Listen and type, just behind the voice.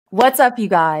What's up, you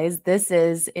guys? This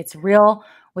is It's Real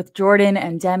with Jordan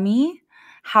and Demi.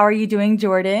 How are you doing,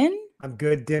 Jordan? I'm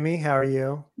good, Demi. How are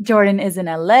you? Jordan is in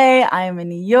LA. I am in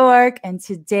New York. And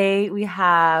today we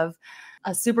have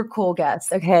a super cool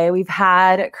guest. Okay. We've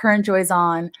had Current Joys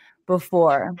on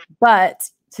before, but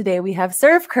today we have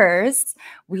Surf Curse.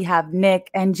 We have Nick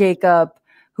and Jacob,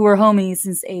 who are homies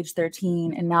since age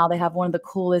 13. And now they have one of the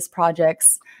coolest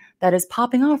projects that is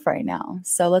popping off right now.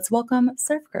 So let's welcome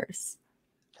Surf Curse.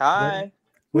 Hi.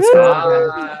 What's going on,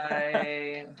 guys?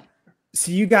 Hi.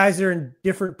 So you guys are in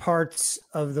different parts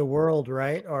of the world,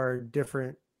 right? Or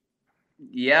different?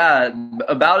 Yeah,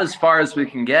 about as far as we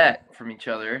can get from each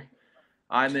other.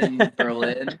 I'm in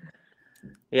Berlin.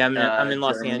 Yeah, I'm in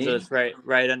Los Germany. Angeles,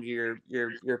 right under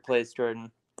your place,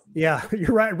 Jordan. Yeah,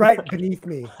 you're right beneath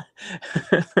me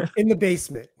in the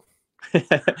basement.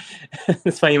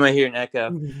 That's why you might hear an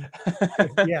echo.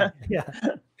 Yeah.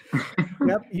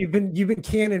 Yep, you've been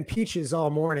canning peaches all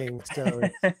morning, so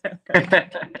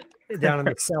down in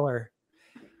the cellar.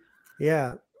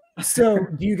 Yeah. So,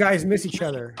 do you guys miss each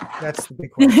other? That's the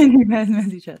big question. You guys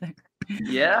miss each other.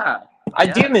 Yeah, I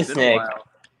do miss it's been a Nick. while.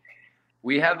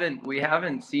 We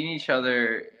haven't seen each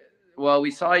other. Well, we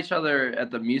saw each other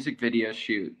at the music video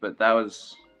shoot, but that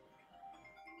was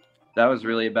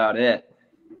really about it.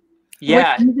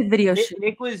 Yeah, What music video shoot?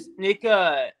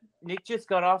 Nick just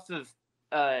got off of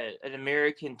an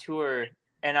American tour,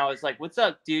 and I was like, "What's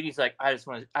up, dude?" He's like, "I just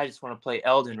want to play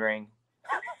Elden Ring."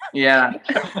 Yeah.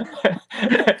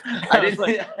 I was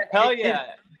like, "Hell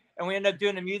yeah!" And we ended up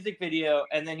doing a music video,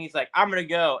 and then he's like, "I'm gonna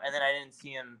go," and then I didn't see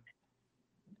him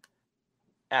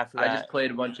after that. I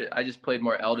just played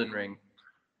more Elden Ring.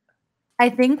 I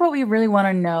think what we really want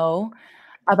to know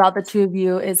about the two of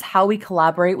you is how we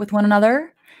collaborate with one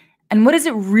another, and what is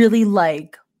it really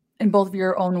like, in both of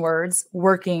your own words,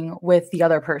 working with the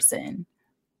other person.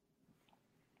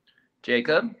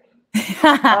 Jacob?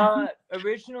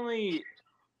 Originally,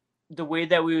 the way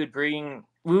that we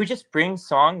would just bring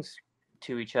songs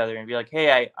to each other and be like,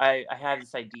 "Hey, I have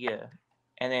this idea,"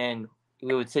 and then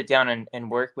we would sit down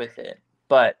and work with it.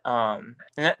 But and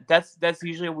that's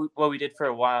usually what we did for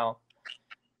a while,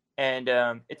 and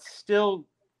it's still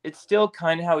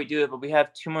kind of how we do it. But we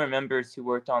have two more members who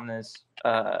worked on this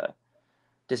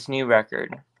new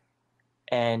record,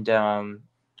 and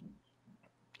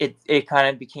it kind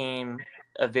of became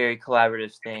a very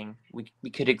collaborative thing. We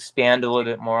could expand a little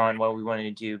bit more on what we wanted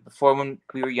to do. Before, when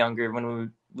we were younger,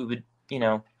 when we would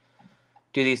do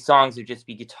these songs, it would just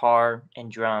be guitar and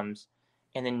drums,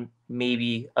 and then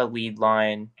maybe a lead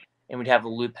line, and we'd have a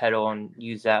loop pedal and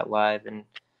use that live.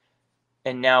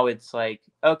 And now it's like,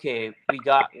 okay, we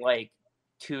got like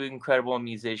two incredible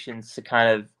musicians to kind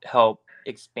of help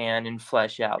expand and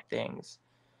flesh out things.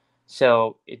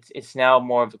 So it's now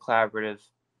more of a collaborative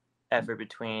effort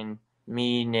between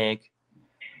me, Nick,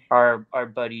 our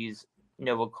buddies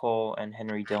Noah Cole and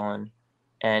Henry Dillon,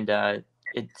 and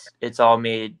it's all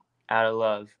made out of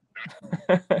love.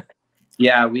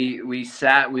 Yeah, we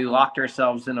locked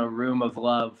ourselves in a room of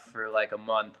love for like a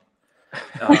month.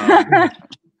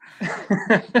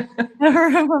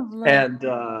 And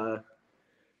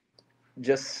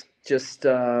just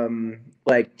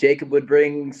like Jacob would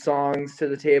bring songs to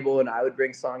the table and I would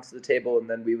bring songs to the table, and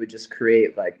then we would just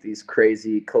create like these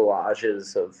crazy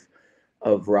collages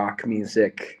of rock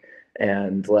music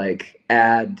and like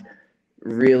add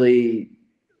really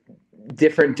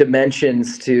different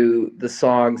dimensions to the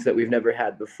songs that we've never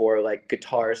had before, like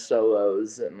guitar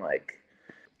solos and like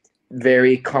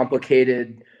very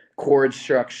complicated chord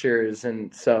structures.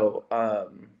 And so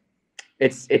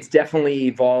it's definitely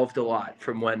evolved a lot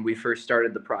from when we first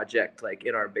started the project, like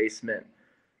in our basement,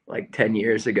 like 10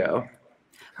 years ago.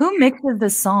 Who mixes the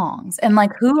songs, and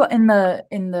like who in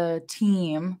the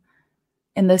team,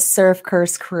 in the Surf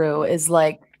Curse crew, is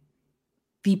like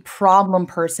the problem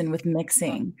person with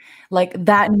mixing? Like,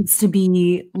 that needs to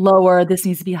be lower, this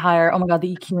needs to be higher. Oh my god,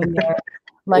 the EQ in there.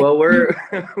 Like, well, we're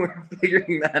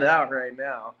figuring that out right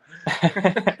now.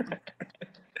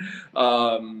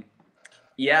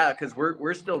 Yeah, because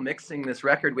we're still mixing this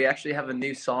record. We actually have a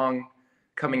new song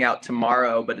coming out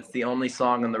tomorrow, but it's the only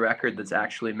song on the record that's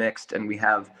actually mixed. And we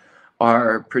have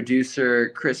our producer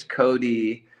Chris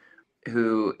Cody,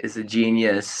 who is a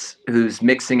genius, who's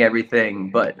mixing everything.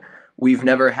 But we've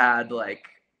never had like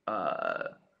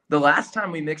the last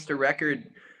time we mixed a record,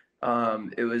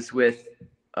 it was with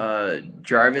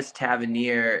Jarvis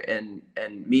Tavernier, and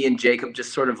me and Jacob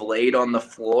just sort of laid on the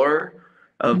floor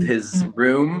of his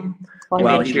room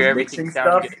while he was mixing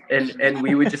stuff, and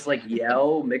we would just like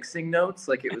yell mixing notes.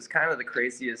 Like, it was kind of the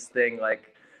craziest thing.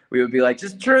 Like, we would be like,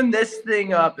 just turn this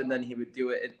thing up, and then he would do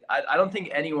it. I don't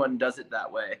think anyone does it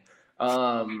that way.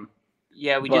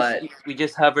 Yeah, we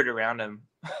just hovered around him.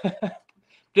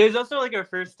 It was also like our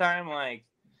first time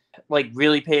like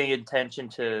really paying attention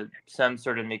to some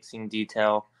sort of mixing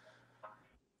detail.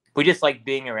 We just like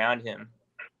being around him.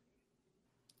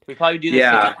 We probably do the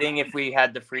same thing if we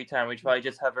had the free time. We'd probably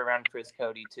just hover around Chris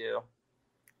Cody too.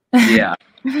 Yeah.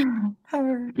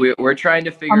 We're trying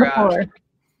to figure out.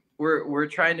 We're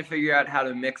trying to figure out how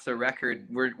to mix a record.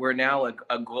 We're now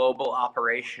a global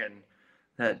operation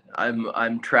that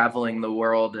I'm traveling the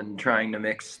world and trying to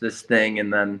mix this thing,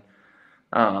 and then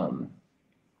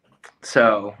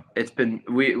so it's been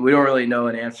we don't really know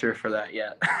an answer for that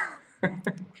yet.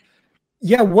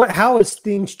 Yeah, how has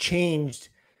things changed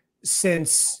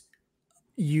since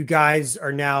you guys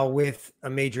are now with a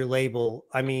major label?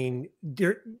 I mean,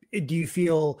 do you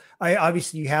feel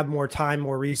obviously you have more time,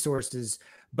 more resources,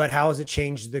 but how has it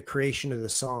changed the creation of the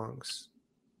songs?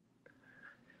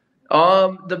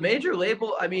 The major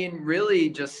label, I mean, really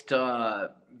just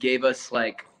gave us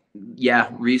like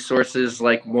resources,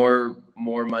 like more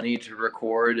money to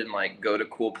record and like go to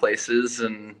cool places,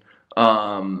 and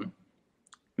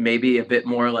maybe a bit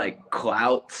more like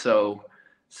clout, so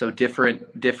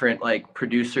different like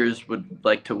producers would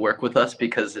like to work with us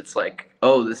because it's like,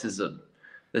 oh, this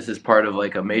is part of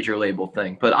like a major label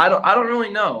thing. But I don't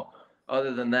really know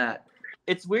other than that.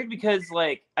 It's weird because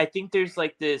like I think there's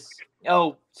like this,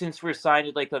 oh, since we're signed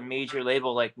to like a major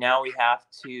label, like now we have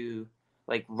to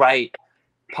like write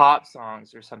pop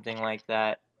songs or something like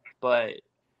that. But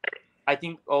I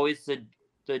think always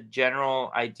the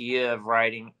general idea of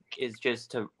writing is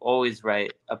just to always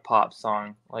write a pop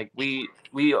song. Like we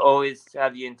always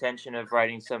have the intention of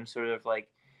writing some sort of like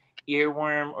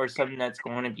earworm or something that's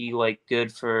going to be like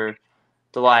good for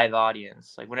the live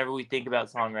audience. Like whenever we think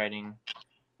about songwriting,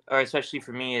 or especially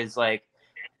for me, is like,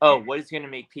 oh, what is going to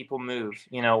make people move?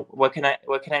 You know, what can I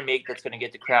make that's going to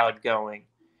get the crowd going?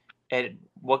 And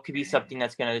what could be something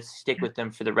that's going to stick with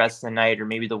them for the rest of the night or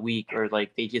maybe the week, or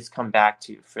like they just come back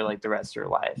to for like the rest of their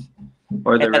life.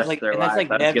 Or the rest of their life. And that's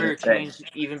like never changed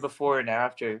even before and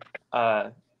after,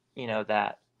 you know,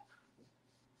 that.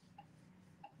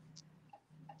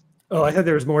 Oh, I thought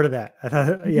there was more to that. I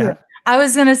thought, yeah. I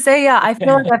was going to say, yeah, I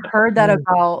feel like I've heard that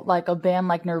about like a band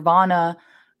like Nirvana,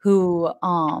 who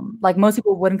like most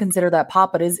people wouldn't consider that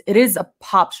pop, but it is a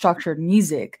pop structured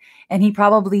music. And he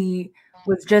probably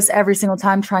was just every single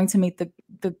time trying to make the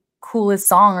coolest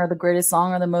song or the greatest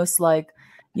song or the most like,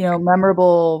 you know,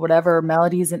 memorable whatever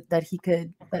melodies that he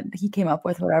came up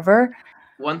with, whatever.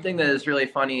 One thing that is really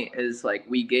funny is like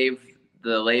we gave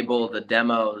the label the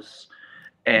demos,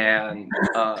 and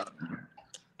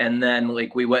then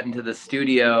like we went into the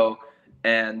studio,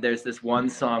 and there's this one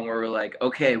song where we're like,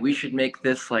 okay, we should make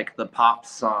this like the pop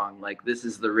song, like this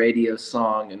is the radio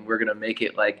song, and we're gonna make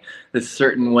it like this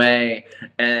certain way.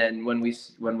 And when we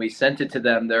sent it to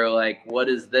them, they're like, what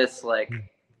is this? Like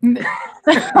they're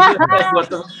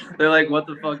like, what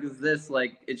the fuck is this?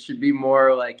 Like it should be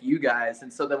more like you guys.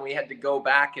 And so then we had to go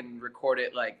back and record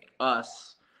it like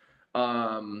us.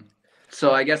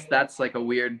 So I guess that's like a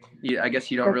weird, I guess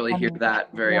you don't really hear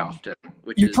that very often.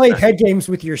 You played head games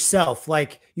with yourself.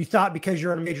 Like you thought because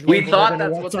you're on a major label, we thought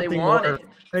that's what they wanted.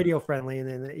 Radio friendly. And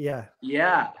then, yeah.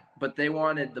 Yeah. But they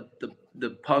wanted the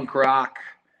punk rock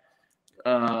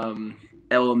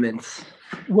elements.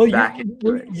 Well, I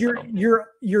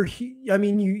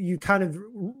mean, you kind of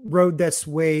rode this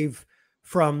wave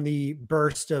from the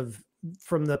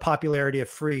from the popularity of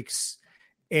Freaks,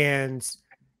 and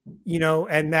you know,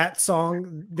 and that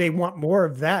song, they want more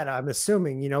of that, I'm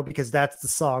assuming, you know, because that's the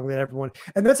song that everyone,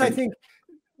 and that's, I think,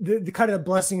 the kind of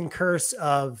blessing and curse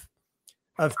of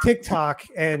TikTok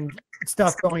and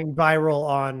stuff going viral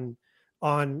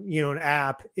on, you know, an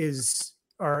app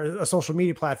or a social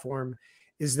media platform,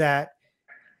 is that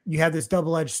you have this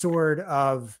double-edged sword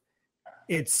of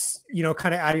it's, you know,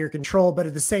 kind of out of your control, but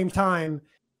at the same time,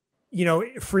 you know,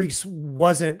 Freaks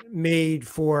wasn't made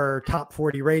for top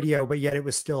 40 radio, but yet it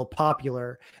was still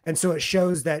popular. And so it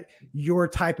shows that your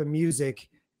type of music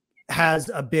has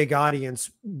a big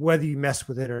audience, whether you mess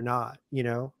with it or not, you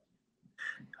know?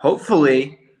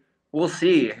 Hopefully. We'll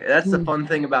see. That's the fun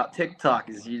thing about TikTok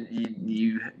is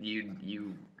you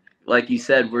like you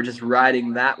said, we're just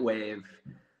riding that wave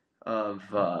of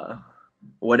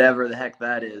whatever the heck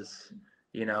that is,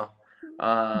 you know.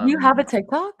 Do you have a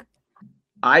TikTok?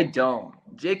 I don't.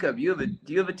 Jacob, do you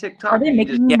have a TikTok? Are they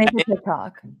making you make a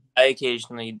TikTok? I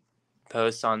occasionally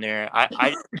post on there.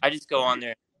 I just go on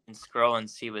there and scroll and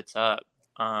see what's up.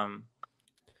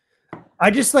 I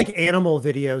just like animal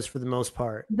videos for the most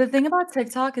part. The thing about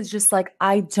TikTok is just like,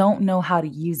 I don't know how to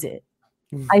use it.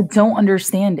 I don't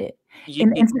understand it.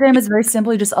 And Instagram is very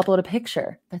simply just upload a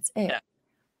picture. That's it. Yeah.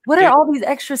 What are all these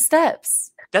extra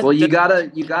steps? Well, you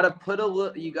gotta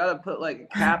put like a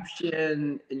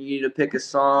caption, and you need to pick a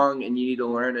song, and you need to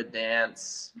learn a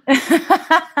dance,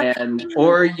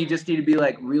 or you just need to be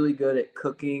like really good at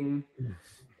cooking,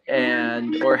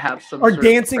 or have some or sort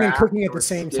dancing of and cooking at the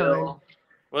same skill.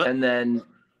 time. And then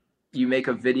you make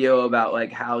a video about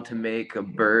like how to make a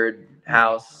bird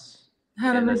house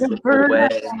in a simple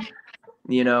way.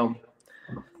 You know,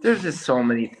 there's just so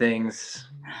many things.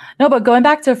 No, but going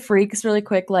back to Freaks really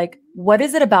quick, like, what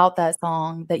is it about that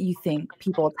song that you think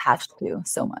people attached to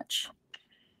so much?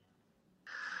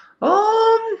 The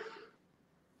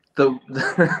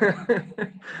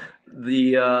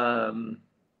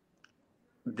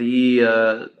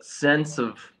sense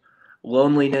of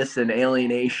loneliness and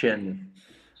alienation,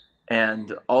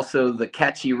 and also the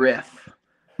catchy riff.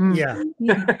 Yeah.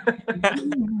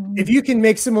 If you can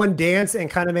make someone dance and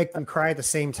kind of make them cry at the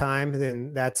same time,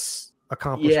 then that's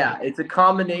accomplishment. Yeah, it's a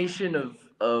combination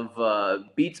of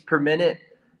beats per minute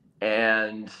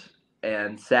and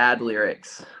sad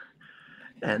lyrics,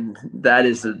 and that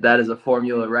is a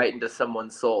formula right into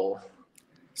someone's soul.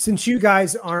 Since you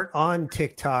guys aren't on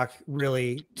TikTok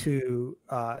really to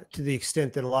the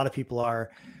extent that a lot of people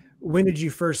are, when did you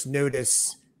first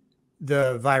notice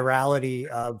the virality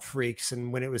of Freaks,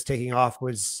 and when it was taking off?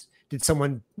 Did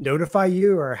someone notify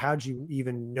you, or how'd you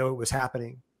even know it was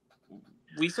happening?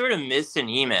 We sort of missed an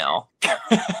email.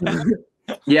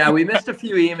 Yeah, we missed a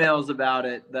few emails about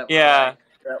it that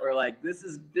were like, this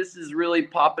is really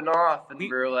popping off, and we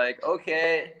were like,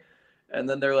 okay, and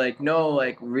then they're like, no,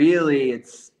 like really,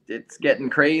 it's getting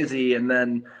crazy, and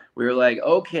then we were like,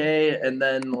 okay, and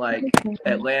then like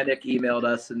Atlantic emailed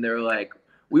us, and they were like,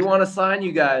 we want to sign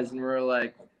you guys, and we were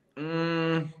like,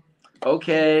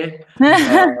 okay,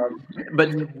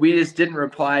 but we just didn't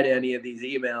reply to any of these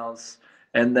emails.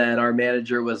 And then our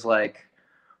manager was like,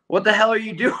 what the hell are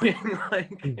you doing?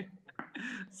 Like,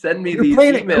 send me these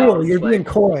emails. It cool. You're being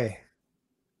coy.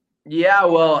 Yeah,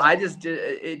 well,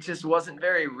 it just wasn't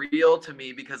very real to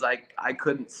me, because I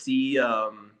couldn't see, I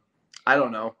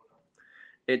don't know.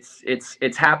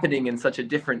 It's happening in such a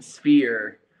different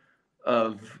sphere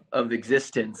of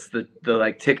existence, the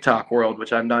like TikTok world,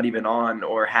 which I'm not even on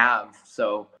or have.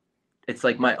 So it's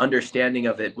like my understanding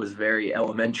of it was very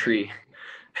elementary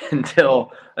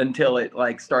until it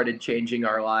like started changing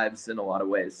our lives in a lot of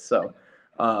ways. So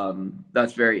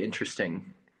that's very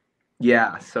interesting.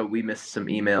 Yeah, so we missed some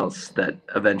emails that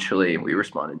eventually we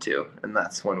responded to, and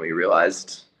that's when we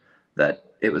realized that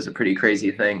it was a pretty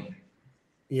crazy thing.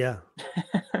 Yeah.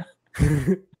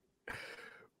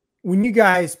 When you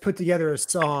guys put together a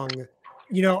song,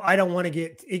 you know, I don't want to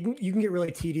you can get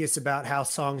really tedious about how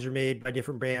songs are made by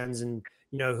different bands, and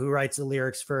you know who writes the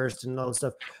lyrics first and all that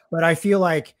stuff. But I feel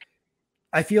like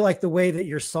the way that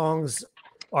your songs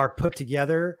are put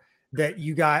together, that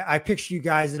I picture you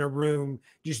guys in a room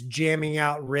just jamming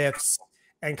out riffs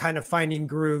and kind of finding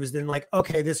grooves. Then like,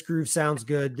 okay, this groove sounds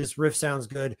good, this riff sounds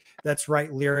good, let's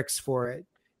write lyrics for it.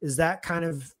 Is that kind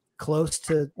of close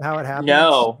to how it happens?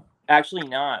 No, actually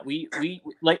not. We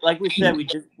like we said,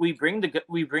 we bring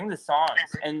the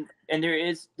songs, and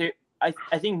I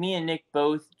think me and Nick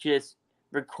both just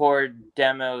record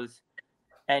demos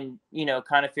and, you know,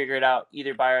 kind of figure it out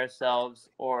either by ourselves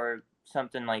or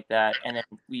something like that, and then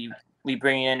we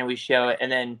bring it in and we show it, and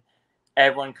then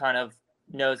everyone kind of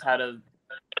knows how to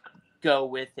go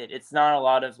with it. It's not a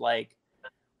lot of like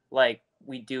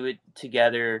we do it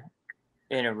together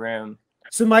in a room.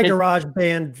 So my garage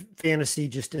band fantasy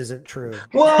just isn't true.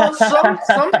 Well, some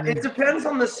it depends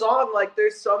on the song. Like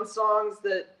there's some songs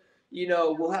that, you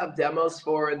know, we'll have demos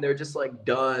for and they're just like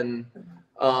done.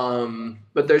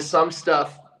 But there's some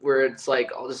stuff where it's like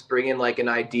I'll just bring in like an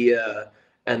idea,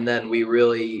 and then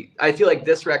I feel like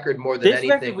this record more than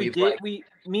anything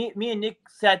me and Nick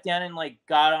sat down and like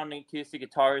got on the acoustic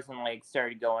guitars and like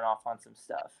started going off on some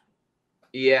stuff.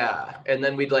 Yeah, and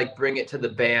then we'd like bring it to the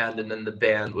band, and then the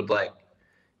band would like,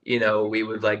 you know, we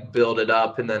would like build it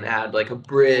up and then add like a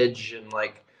bridge and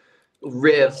like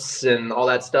riffs and all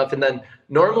that stuff. And then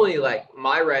normally like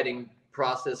my writing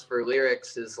process for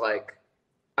lyrics is like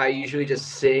I usually just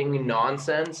sing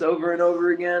nonsense over and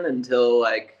over again until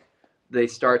like they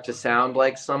start to sound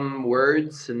like some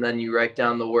words, and then you write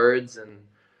down the words. And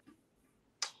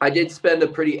I did spend a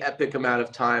pretty epic amount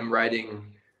of time writing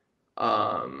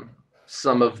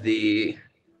some of the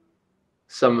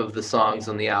songs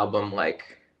on the album,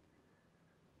 like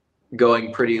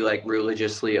going pretty like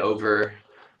religiously over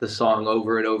the song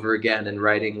over and over again, and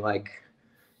writing like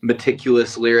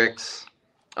meticulous lyrics.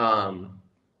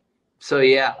 So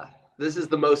yeah, this is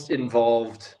the most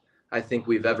involved I think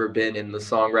we've ever been in the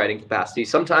songwriting capacity.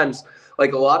 Sometimes,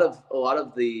 like a lot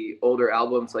of the older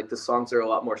albums, like the songs are a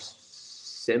lot more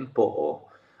simple.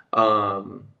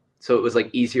 So it was like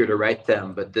easier to write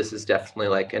them, but this is definitely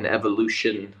like an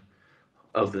evolution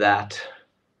of that.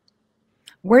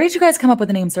 Where did you guys come up with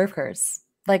the name Surf Curse?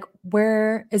 Like,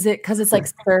 where is it? Because it's like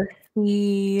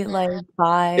surfy, like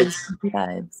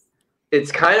vibes.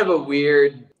 It's kind of a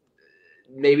weird,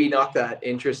 maybe not that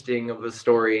interesting of a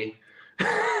story.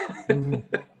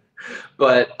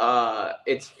 But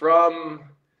it's from,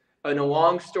 in a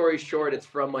long story short, it's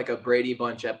from like a Brady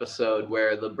Bunch episode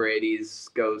where the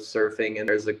Bradys go surfing and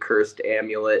there's a cursed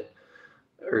amulet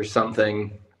or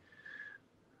something.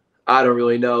 I don't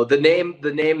really know. The name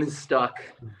is stuck.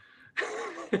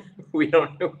 we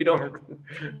don't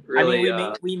really. I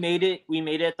mean, we made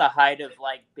it at the height of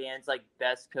like bands like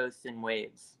Best Coast and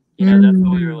Waves. You know, that's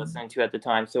what we were listening to at the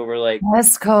time. So we're like,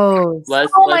 West Coast.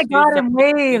 Oh my God, and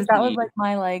Waves. That was like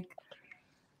my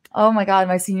oh my God,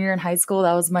 my senior year in high school.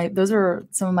 Those were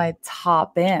some of my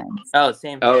top bands. Oh,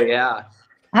 same. Oh yeah.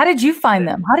 How did you find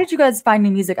them? How did you guys find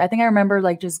new music? I think I remember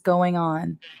like just going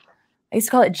on. I used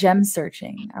to call it gem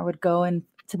searching. I would go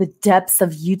into the depths of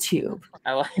YouTube.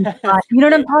 You know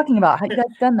what I'm talking about? How you guys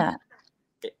done that?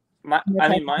 My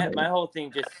whole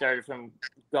thing just started from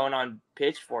going on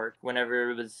Pitchfork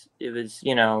whenever it was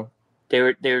you know, they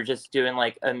were just doing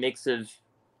like a mix of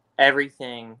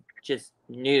everything just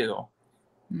new.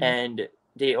 And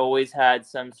they always had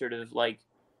some sort of like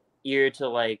ear to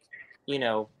like, you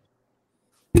know,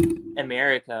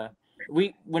 America.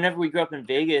 Whenever we grew up in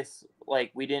Vegas,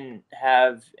 like we didn't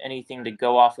have anything to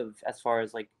go off of as far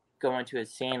as like going to a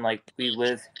scene. Like we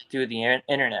lived through the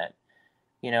internet.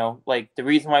 You know, like the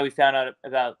reason why we found out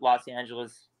about Los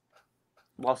Angeles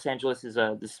is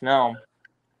The Smell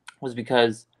was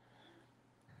because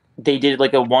they did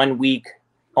like a 1 week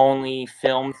only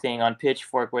film thing on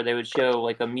Pitchfork where they would show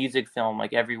like a music film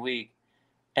like every week.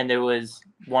 And there was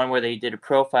one where they did a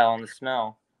profile on The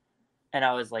Smell. And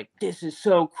I was like, this is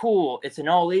so cool. It's an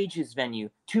all ages venue.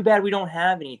 Too bad we don't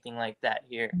have anything like that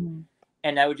here.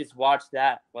 And I would just watch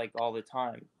that like all the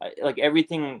time. Like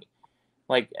everything,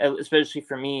 like especially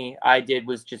for me, I did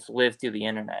was just live through the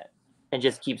internet and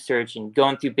just keep searching,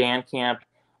 going through Bandcamp,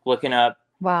 looking up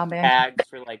tags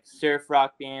for like surf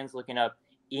rock bands, looking up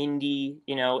indie,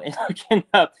 you know, and looking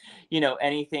up, you know,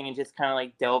 anything and just kind of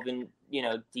like delving, you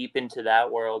know, deep into that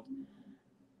world.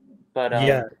 But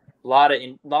yeah. A lot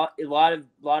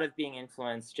of being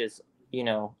influenced just, you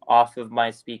know, off of my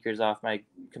speakers, off my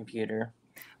computer.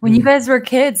 When you guys were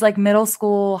kids, like middle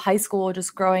school, high school,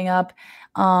 just growing up,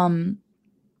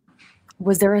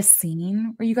 was there a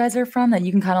scene where you guys are from that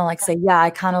you can kind of like say, yeah,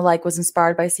 I kind of like was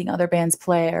inspired by seeing other bands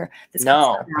play or this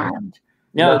No,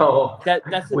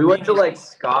 we went to like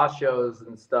ska shows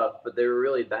and stuff, but they were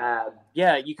really bad.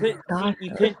 Yeah, you could. I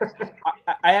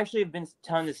actually have been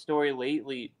telling this story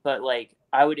lately, but like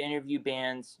I would interview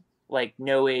bands like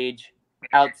No Age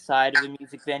outside of a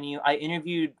music venue. I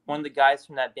interviewed one of the guys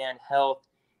from that band, Health,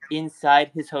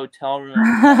 inside his hotel room,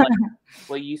 like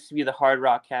what used to be the Hard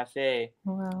Rock Cafe.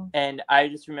 Wow. And I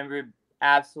just remember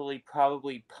absolutely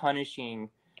probably punishing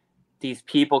these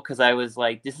people because I was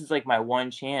like, this is like my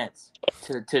one chance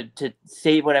to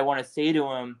say what I want to say to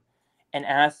them and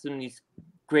ask them these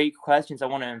great questions. I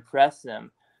want to impress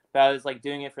them. But I was like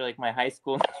doing it for like my high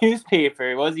school newspaper.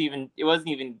 It wasn't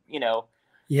even, you know,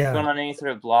 going on any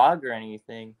sort of blog or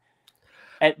anything.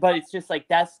 But it's just like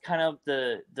that's kind of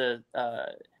the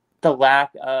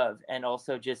lack of, and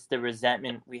also just the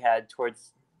resentment we had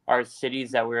towards our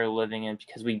cities that we were living in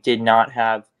because we did not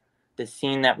have the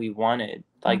scene that we wanted.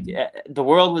 Like the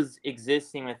world was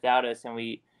existing without us, and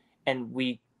we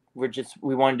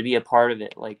wanted to be a part of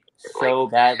it like so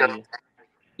badly.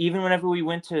 Even whenever we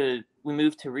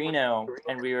moved to Reno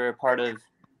and we were a part of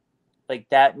like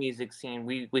that music scene,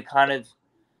 we kind of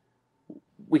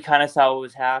saw what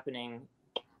was happening.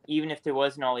 Even if there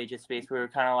was an all ages space, we were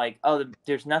kind of like, oh,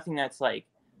 there's nothing that's like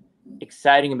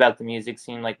exciting about the music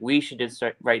scene. Like we should just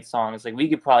write songs. Like we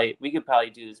could probably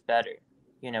do this better.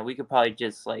 You know, we could probably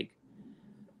just like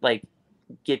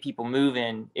get people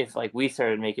moving if like we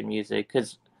started making music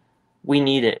because we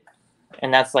need it.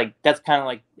 And that's kind of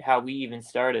like how we even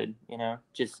started, you know,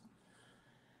 just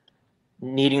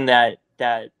needing that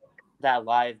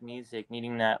live music,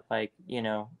 needing that, like, you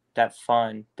know, that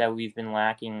fun that we've been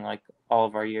lacking like all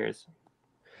of our years.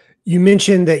 You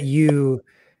mentioned that you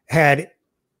had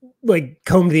like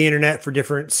combed the internet for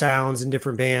different sounds and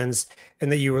different bands, and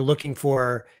that you were looking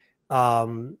for,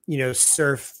 you know,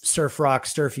 surf rock,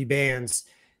 surfy bands.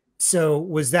 So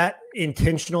was that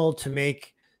intentional to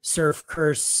make Surf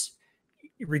Curse,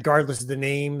 regardless of the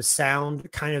name,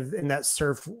 sound kind of in that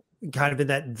surf, kind of in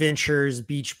that Ventures,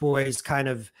 Beach Boys kind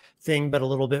of thing, but a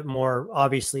little bit more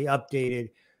obviously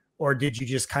updated? Or did you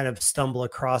just kind of stumble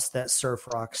across that surf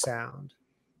rock sound?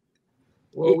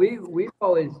 Well, we've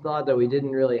always thought that we didn't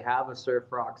really have a surf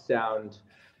rock sound,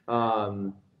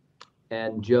 and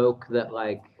joke that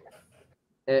like,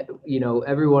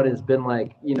 everyone has been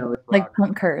like, Like rock.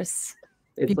 Punk Curse.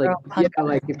 It's People like, are punk curse.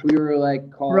 like if we were like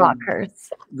called Rock Curse.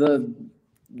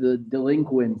 the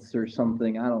delinquents or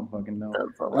something, I don't fucking know.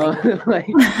 Like,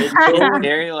 It's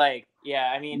very like,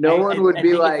 yeah, I mean, no one would I be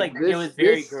think like, it's like it was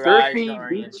very this garage surfy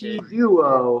beachy oriented.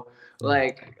 duo,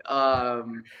 like,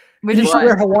 We You just should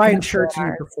wear want- Hawaiian shirts when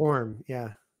you perform. Yeah.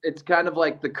 it's kind of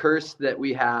like the curse that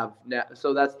we have now.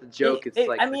 So that's the joke. It's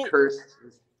like the curse.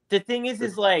 The thing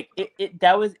is like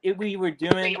that was it. We were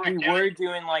doing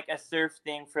like a surf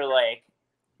thing for like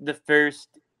the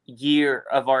first year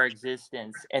of our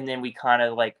existence, and then we kind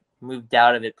of like moved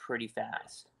out of it pretty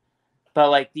fast. But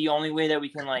like the only way that we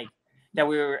can like that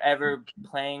we were ever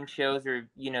playing shows or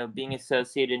being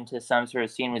associated into some sort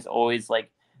of scene was always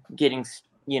like getting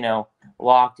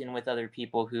locked in with other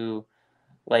people who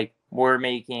like were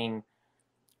making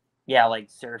like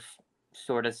surf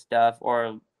sort of stuff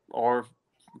or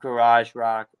garage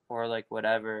rock or like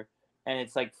whatever. And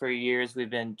it's like for years we've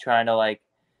been trying to like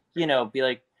be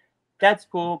like, that's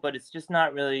cool, but it's just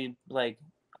not really like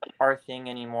our thing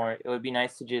anymore. It would be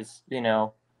nice to just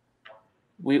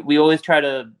we always try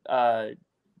to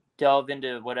delve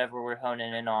into whatever we're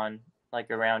honing in on like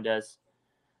around us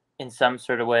in some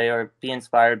sort of way, or be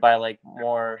inspired by like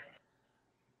more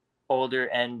older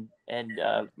and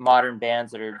modern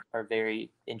bands that are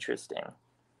very interesting.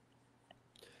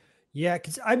 Yeah,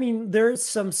 because I mean, there's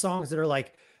some songs that are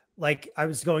like I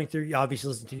was going through, obviously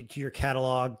listening to your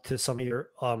catalog, to some of your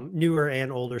newer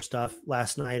and older stuff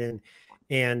last night,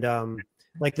 and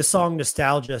like the song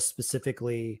Nostalgia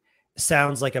specifically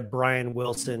sounds like a Brian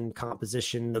Wilson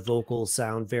composition. The vocals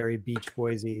sound very Beach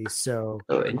Boysy. So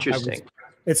interesting.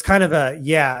 It's kind of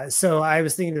so I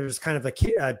was thinking there was kind of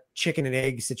a chicken and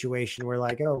egg situation where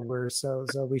like, oh, we're so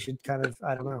we should kind of,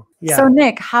 I don't know. Yeah. So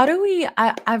Nick, how do we,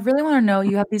 I really want to know,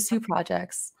 you have these two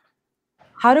projects.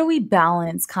 How do we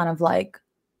balance kind of like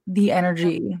the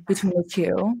energy between the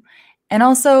two? And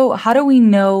also, how do we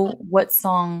know what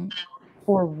song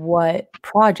for what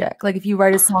project? Like if you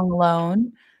write a song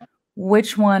alone,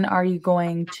 which one are you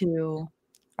going to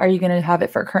have it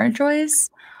for Current Choice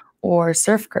or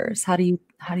Surf Curse? How do you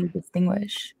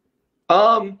distinguish?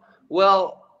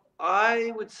 Well,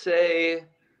 I would say,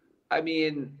 I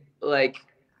mean, like,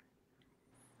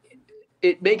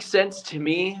 it makes sense to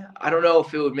me. I don't know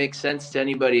if it would make sense to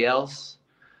anybody else.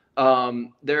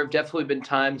 There have definitely been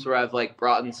times where I've like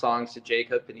brought in songs to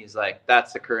Jacob and he's like,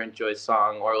 that's a Current Choice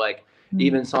song, or like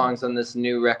even songs on this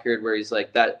new record where he's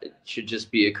like, that should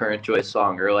just be a Current Choice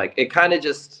song, or like it kind of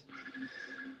just,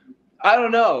 I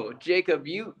don't know. Jacob,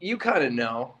 you kind of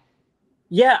know.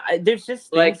 Yeah, there's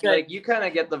just like you kind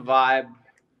of get the vibe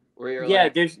where you're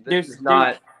like, there's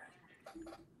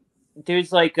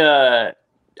like a,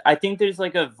 I think there's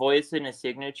like a voice and a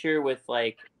signature with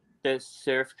like the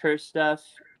Surf Curse stuff,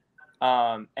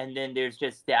 and then there's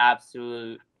just the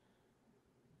absolute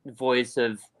voice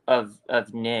of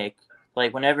Nick.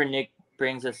 Like whenever Nick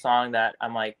brings a song that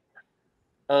I'm like,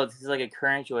 oh, this is like a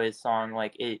Current Choice song,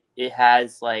 like it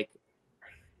has like,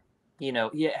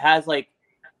 it has like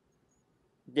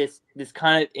this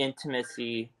kind of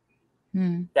intimacy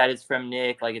that is from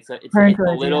Nick. Like it's a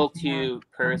little too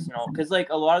personal, because like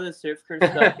a lot of the Surf Curse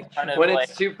stuff is kind of when like,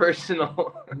 it's too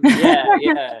personal.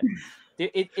 yeah.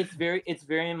 It's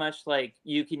very much like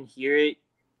you can hear it,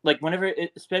 like whenever,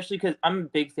 especially because I'm a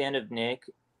big fan of Nick.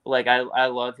 Like I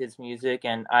love his music,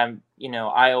 and I'm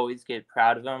I always get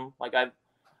proud of him. Like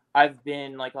I've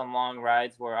been like on long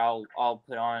rides where I'll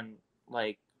put on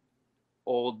like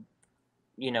old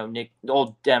Nick,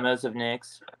 old demos of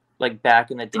Nick's, like back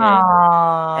in the day.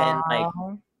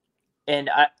 Aww. and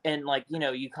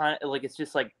you kind of like, it's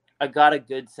just like I got a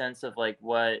good sense of like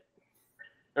what,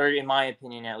 or in my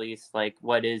opinion at least, like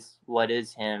what is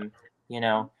him,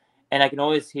 and I can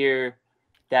always hear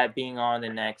that being on the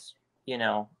next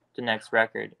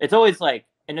record. It's always like,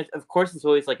 and of course it's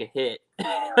always like a hit.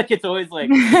 Like it's always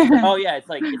like, oh yeah, it's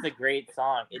like, it's a great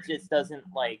song. It just doesn't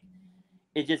like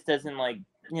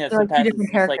sometimes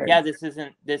it's just like, yeah, this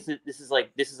is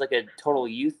like a total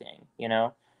you thing,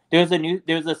 There's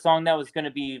a song that was going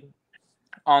to be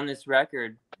on this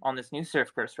record, on this new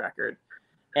Surf Curse record,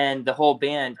 and the whole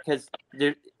band, because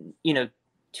there,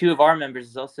 two of our members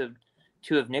is also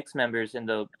two of Nick's members in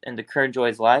the Current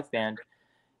Joys live band,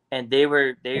 and they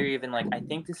were even like, I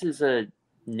think this is a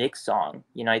Nick song.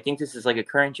 You know, I think this is like a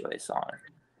Current Joys song.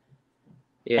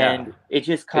 Yeah. And it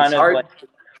just kind It's of hard. like,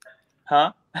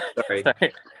 huh? Sorry.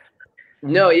 Sorry.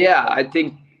 No, yeah, I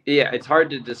think it's hard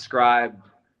to describe,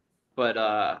 but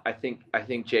I think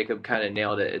Jacob kind of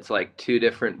nailed it. It's like two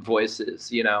different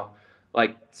voices, you know.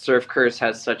 Like Surf Curse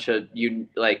has such a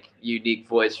unique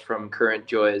voice from Current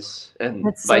Joys, and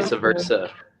That's so vice cool.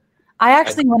 versa. I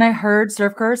actually, when I heard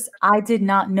Surf Curse, I did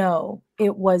not know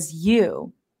it was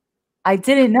you. I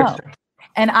didn't know.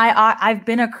 And I've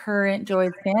been a Current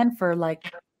Joys fan for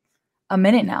like a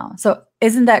minute now. So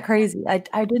isn't that crazy? I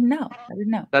didn't know. I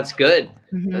didn't know. That's good.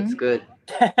 Mhm. That's good.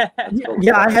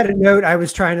 Yeah, I had a note. I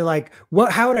was trying to like,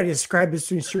 how would I describe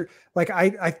this? Like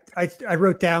I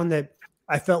wrote down that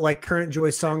I felt like Current Joy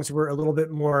songs were a little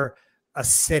bit more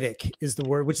acidic is the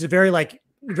word, which is very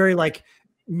like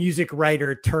music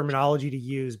writer terminology to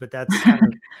use, but that's kind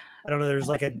of, I don't know. There's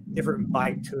like a different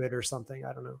bite to it or something.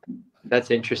 I don't know. That's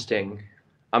interesting.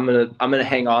 I'm gonna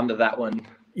hang on to that one.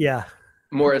 Yeah.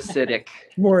 More acidic.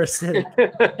 More acidic.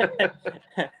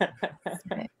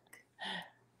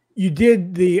 You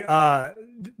did the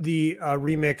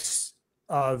remix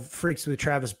of Freaks with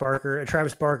Travis Barker. And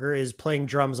Travis Barker is playing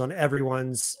drums on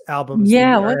everyone's albums.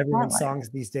 Yeah, or what's everyone's that like? songs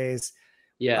these days.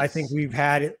 Yes. I think we've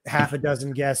had half a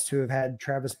dozen guests who have had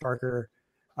Travis Barker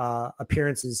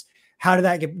appearances. How did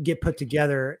that get put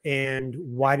together, and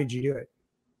why did you do it?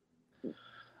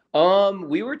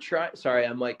 We were trying. Sorry,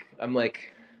 I'm like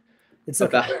It's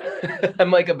about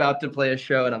I'm like about to play a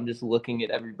show, and I'm just looking at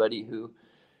everybody who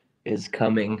is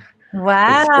coming.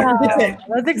 Wow. Okay.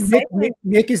 That's exciting.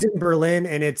 Nick is in Berlin,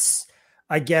 and it's,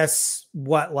 I guess,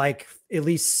 what, like at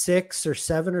least 6 or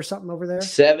 7 or something over there.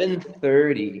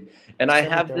 7:30, and I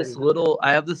have 7:30.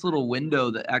 this little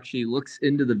window that actually looks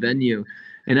into the venue,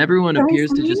 and everyone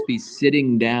appears to just be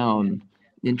sitting down.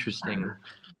 Interesting.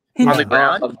 On the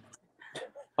ground?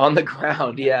 On the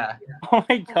ground, yeah. Oh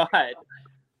my god.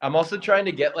 I'm also trying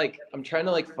to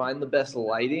find the best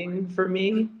lighting for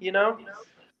me, you know?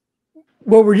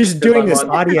 Well, we're just doing this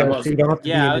I'm audio, so you don't have to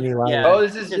be in any light. yeah. Oh,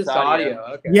 this is Just just audio.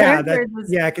 Okay. Yeah, Very because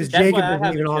That's Jacob why I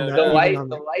isn't even haven't on showed that. up.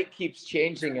 The light keeps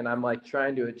changing, and I'm like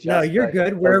trying to adjust. No, you're like,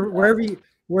 good.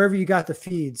 Wherever you got the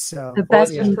feed. So The Well,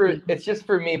 best it's just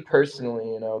for me personally,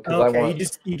 you know, because okay, I want.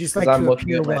 you just 'cause like I'm to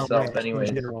looking appeal at myself in anyways.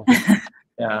 general.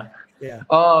 Yeah. Yeah.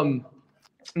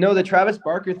 No, the Travis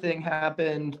Barker thing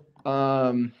happened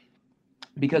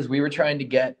because we were trying to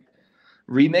get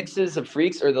remixes of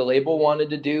Freaks, or the label wanted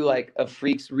to do like a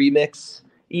Freaks remix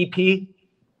EP.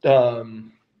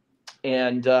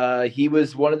 And he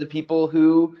was one of the people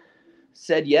who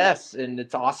said yes, and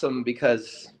it's awesome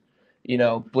because, you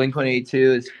know, Blink-182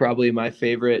 is probably my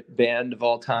favorite band of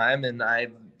all time, and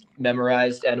I've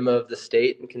memorized Enema of the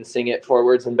State and can sing it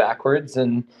forwards and backwards,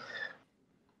 and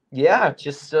yeah,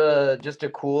 just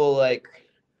a cool like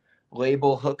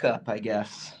label hookup, I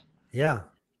guess. Yeah.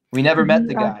 We never met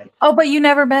the guy. Oh, but you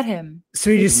never met him. So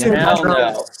you just said Hell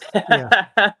no. Yeah.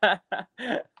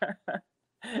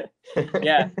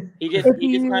 Yeah,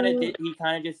 he kind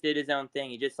of just did his own thing.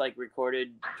 He just like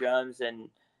recorded drums and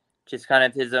just kind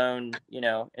of his own, you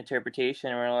know, interpretation.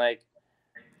 And we're like,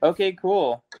 okay,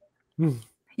 cool.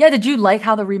 Yeah, did you like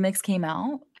how the remix came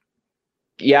out?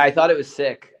 Yeah, I thought it was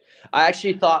sick. I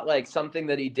actually thought like something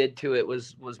that he did to it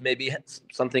was maybe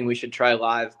something we should try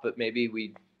live, but maybe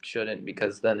we shouldn't,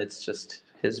 because then it's just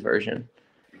his version.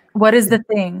 What is the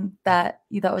thing that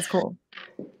you thought was cool?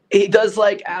 He does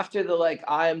like after the like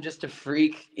I am just a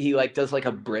freak, he like does like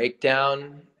a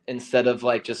breakdown instead of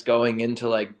like just going into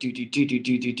like do do do do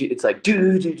do do do. It's like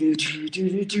do do do do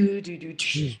do do do do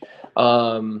do.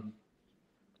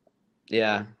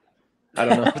 Yeah. I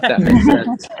don't know if that makes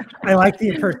sense. I like the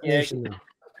impersonation.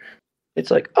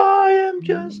 It's like I am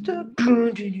just a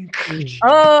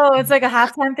Oh, it's like a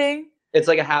halftime thing? It's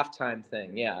like a halftime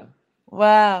thing, yeah.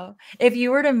 Wow. If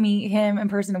you were to meet him in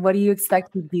person, what do you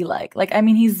expect he'd be like? Like, I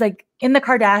mean, he's like in the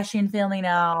Kardashian family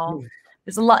now.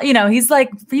 There's a lot, you know, he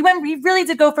really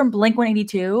did go from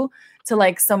Blink-182 to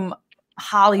like some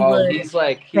Hollywood. Oh, he's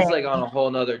like on a whole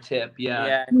nother tip,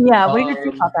 yeah. Yeah, what do you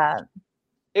think about that?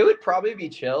 It would probably be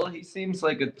chill. He seems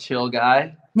like a chill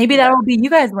guy. Maybe that will be you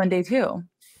guys one day too.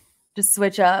 Just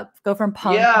switch up, go from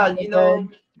punk. Yeah, you know.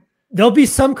 There'll be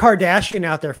some Kardashian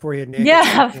out there for you, Nick.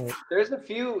 Yeah. There's a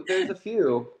few. There's a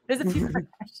few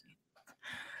Kardashians.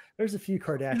 There's a few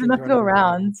Kardashians. There's enough to go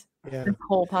around. Yeah. This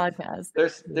whole podcast.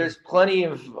 There's plenty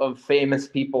of famous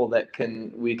people that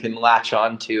we can latch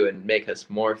onto and make us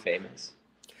more famous.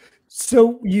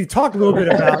 So you talked a little bit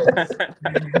about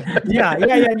yeah.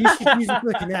 You should use it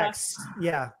for the connects.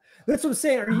 Yeah. That's what I'm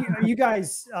saying. Are you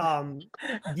guys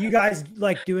do you guys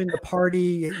like doing the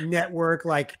party network,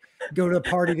 like go to a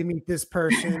party to meet this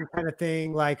person kind of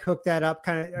thing, like hook that up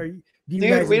kind of? Do you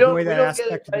guys enjoy that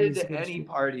aspect of the music get invited to any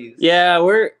parties? Yeah,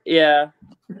 we're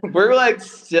like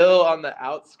still on the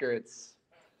outskirts.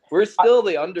 We're still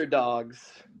the underdogs.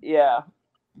 Yeah.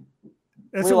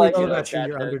 That's what we love about you,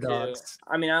 you're underdogs. Too.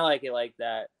 I mean, I like it like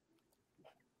that.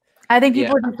 I think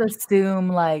people just assume,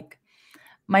 like,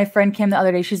 my friend Kim the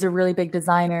other day, she's a really big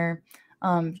designer,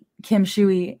 Kim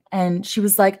Shui, and she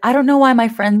was like, I don't know why my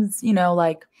friends, you know,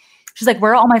 like, she's like,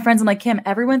 where are all my friends? I'm like, Kim,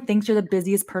 everyone thinks you're the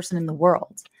busiest person in the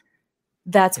world.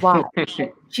 That's why.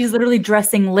 She's literally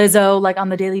dressing Lizzo like on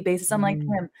the daily basis. I'm like,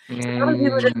 Kim, some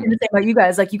people are just going to say about you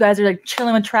guys. Like, you guys are like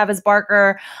chilling with Travis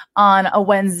Barker on a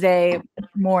Wednesday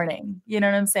morning. You know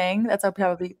what I'm saying? That's how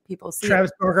probably people see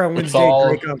Travis Barker on Wednesday,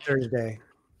 Drake on Thursday.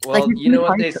 Well, like, you know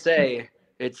what they say.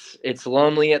 It's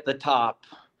lonely at the top.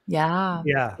 Yeah.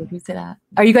 Yeah. You say that.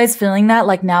 Are you guys feeling that?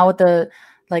 Like now with the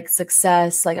like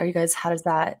success, like how does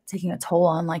that taking a toll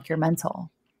on like your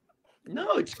mental?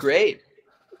 No, it's great.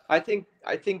 I think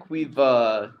we've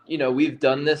we've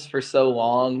done this for so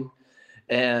long,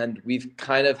 and we've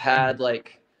kind of had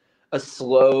like a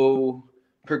slow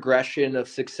progression of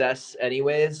success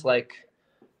anyways. Like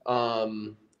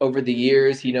over the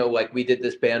years, like we did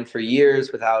this band for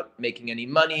years without making any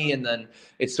money, and then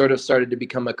it sort of started to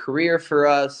become a career for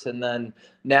us, and then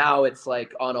now it's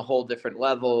like on a whole different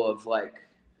level of like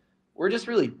we're just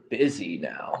really busy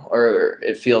now, or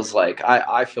it feels like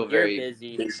I feel very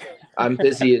busy. I'm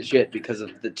busy as shit because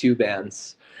of the two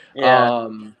bands. Yeah.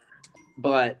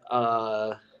 But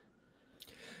I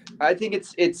think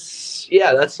it's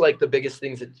that's like the biggest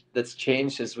things that's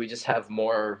changed is we just have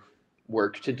more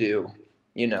work to do,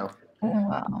 Oh,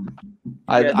 wow.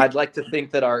 I'd like to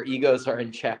think that our egos are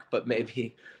in check, but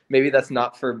maybe that's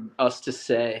not for us to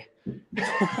say.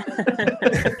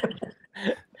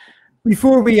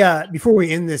 Before we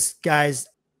end this, guys,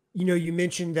 you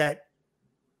mentioned that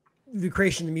the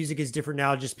creation of the music is different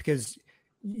now just because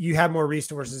you have more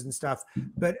resources and stuff.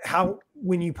 But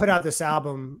when you put out this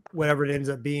album, whatever it ends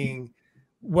up being,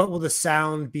 what will the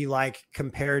sound be like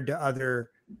compared to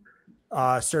other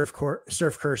surf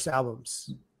curse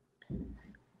albums?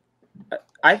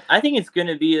 I think it's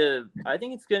gonna be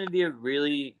a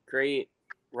really great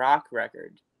rock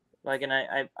record. Like, and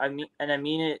I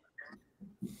mean it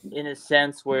in a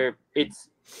sense where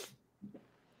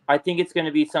I think it's going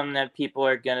to be something that people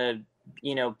are going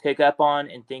to, pick up on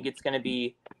and think it's going to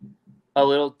be a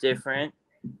little different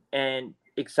and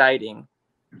exciting.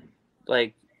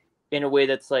 Like, in a way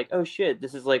that's like, oh shit,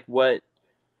 this is like what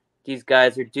these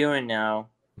guys are doing now.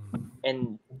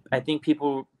 And I think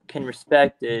people can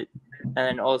respect it and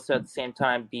then also at the same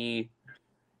time be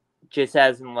just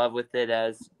as in love with it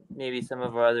as maybe some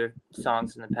of our other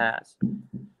songs in the past.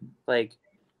 Like,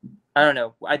 I don't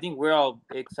know. I think we're all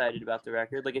excited about the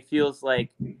record. Like, it feels like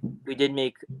we did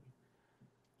make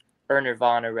a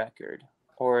Nirvana record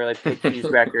or like Pixies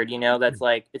record, that's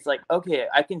like, it's like, okay,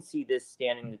 I can see this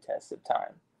standing the test of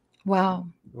time. Wow.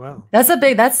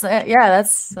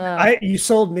 You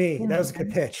sold me. Yeah. That was a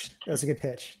good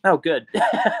pitch. Oh, good.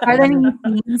 Are there any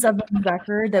themes of the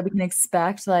record that we can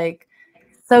expect? Like,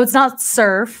 so it's not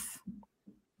surf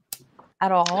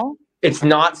at all? It's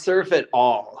not surf at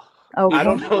all. Okay. I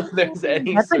don't know if there's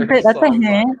any. That's a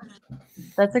hint.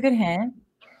 That's a good hint.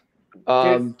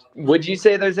 Would you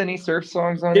say there's any surf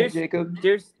songs on it, Jacob?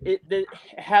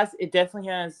 It definitely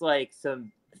has like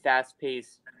some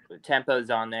fast-paced tempos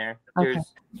on there.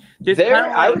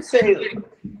 I would say,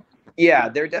 yeah,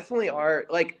 there definitely are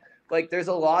like there's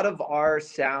a lot of our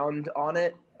sound on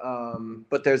it,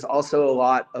 but there's also a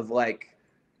lot of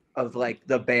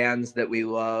the bands that we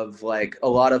love, like a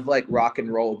lot of like rock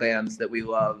and roll bands that we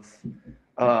love.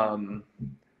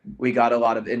 We got a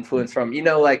lot of influence from,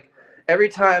 like every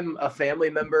time a family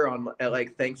member at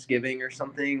like Thanksgiving or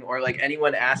something, or like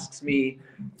anyone asks me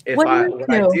what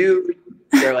I do,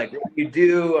 they're like, what do you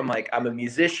do? I'm like, I'm a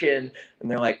musician. And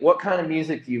they're like, what kind of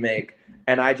music do you make?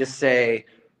 And I just say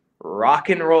rock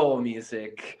and roll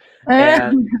music.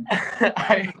 And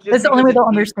that's the only way they'll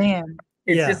understand.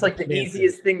 It's just like the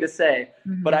easiest thing to say.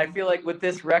 Mm-hmm. But I feel like with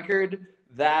this record,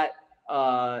 that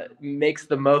makes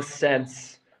the most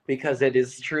sense because it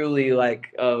is truly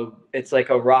like it's like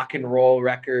a rock and roll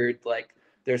record. Like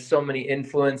there's so many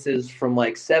influences from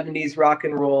like 70s rock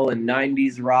and roll and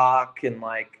 90s rock and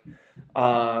like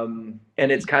and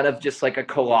it's kind of just like a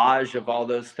collage of all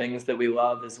those things that we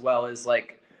love, as well as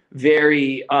like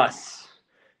very us,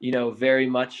 very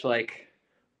much like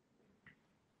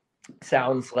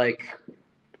sounds like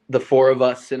the four of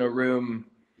us in a room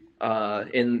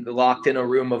locked in a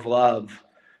room of love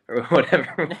or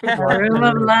whatever. A Room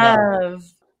of Love.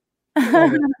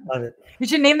 Love it. Love it. You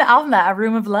should name the album that, A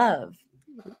Room of Love.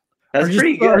 That's Or just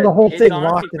pretty good. the whole It's thing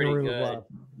honestly locked in a pretty room good. of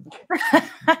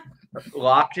love.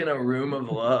 Locked in a room of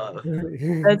love.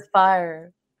 That's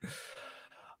fire.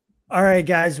 All right,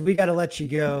 guys, we got to let you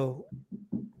go.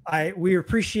 We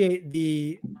appreciate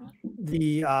the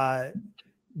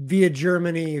via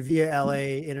Germany, via LA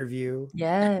interview.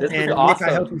 Yes. This is And awesome.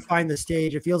 Nick, I hope you find the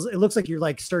stage. It looks like you're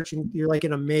like searching. You're like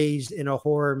in a maze in a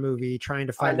horror movie trying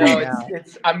to I find know it out.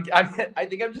 I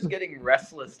think I'm just getting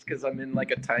restless because I'm in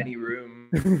like a tiny room.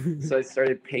 So I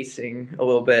started pacing a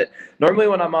little bit. Normally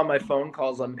when I'm on my phone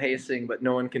calls, I'm pacing, but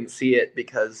no one can see it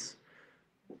because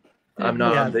I'm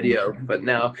not on video. But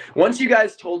now, once you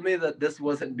guys told me that this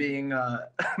wasn't being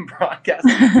broadcast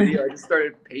on video, I just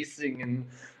started pacing and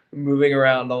moving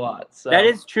around a lot. So That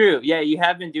is true. Yeah, you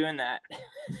have been doing that.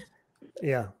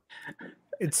 Yeah,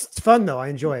 it's fun though. I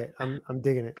enjoy it. I'm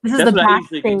digging it. This is That's the what I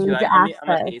usually do too. backstage I'm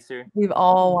a aspect pacer. we've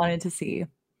all wanted to see.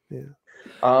 Yeah,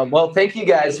 well, thank you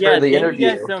guys Yeah, for the thank interview.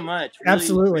 you guys so much. Really,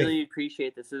 Absolutely. really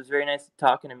appreciate this. It was very nice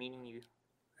talking and meeting you.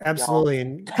 absolutely.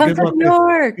 And Come good to luck. New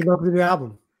York. Good luck with the new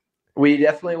album. We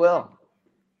definitely will.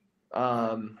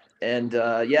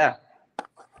 Yeah,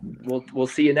 we'll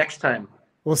see you next time.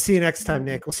 We'll see you next time,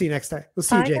 Nick. We'll see you next time. We'll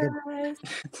see you, Bye, Jacob.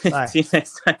 guys. Bye. See you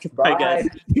next time. Bye, guys.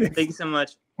 All Thank you so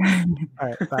much.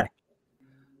 right, bye.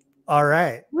 All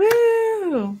right,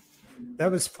 Woo! that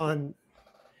was fun.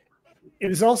 It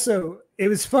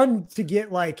was fun to get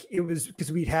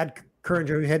because we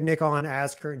had Nick on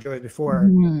as Current Joy before,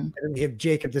 Mhm. and then we have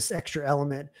Jacob, this extra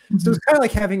element. So it's kind of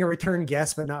like having a return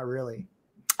guest, but not really.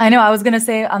 I know. I was gonna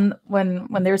say when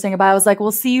they were saying goodbye, I was like,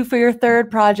 "We'll see you for your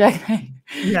third project."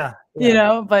 Yeah, You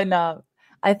know, but no,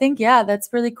 I think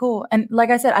that's really cool. And like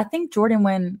I said, I think Jordan,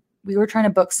 when we were trying to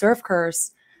book Surf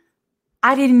Curse,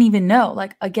 I didn't even know.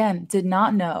 Like again, did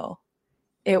not know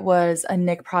it was a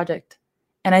Nick project.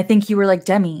 And I think you were like,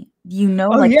 Demi,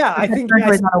 I think Surf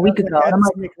Curse on a week ago. And I'm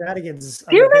like, Nick Rattigan's.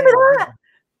 do you remember that?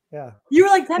 Yeah. You were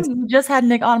like, Demi, you just had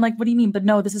Nick on. I'm like, what do you mean? But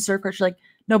no, this is Surf Curse. You're like,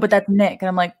 no, but that's Nick. And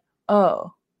I'm like,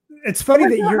 oh. It's funny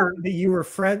that you were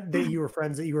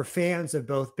fans of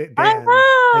both bands I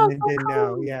know, and then didn't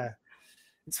know. Yeah,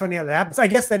 it's funny how that happens. I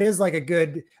guess that is like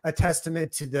a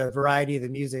testament to the variety of the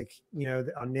music,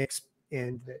 on Nick's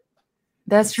end.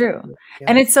 That's true. Yeah.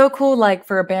 And it's so cool, like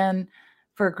for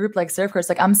a group like Surf Curse,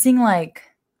 like I'm seeing like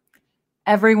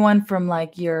everyone from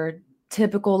like your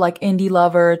typical like indie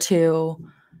lover to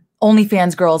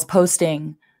OnlyFans girls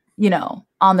posting,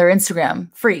 on their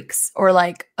Instagram freaks or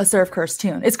like a Surf Curse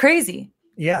tune. It's crazy.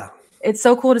 Yeah. It's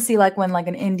so cool to see like when like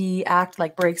an indie act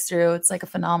like breaks through. It's like a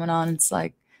phenomenon. It's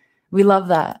like, we love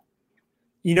that.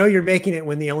 You're making it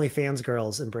when the OnlyFans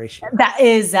girls embrace you. That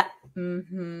is that.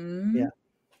 Mm-hmm. Yeah.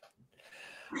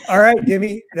 All right,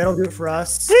 Demi, that'll do it for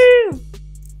us. Woo!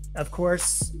 Of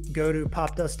course, go to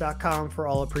popdust.com for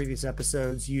all the previous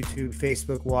episodes, YouTube,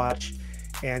 Facebook Watch,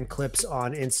 and clips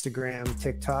on Instagram,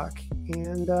 TikTok,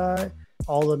 and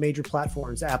all the major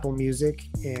platforms, Apple Music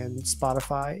and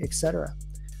Spotify, etc.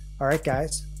 All right,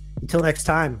 guys. Until next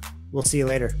time, we'll see you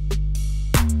later.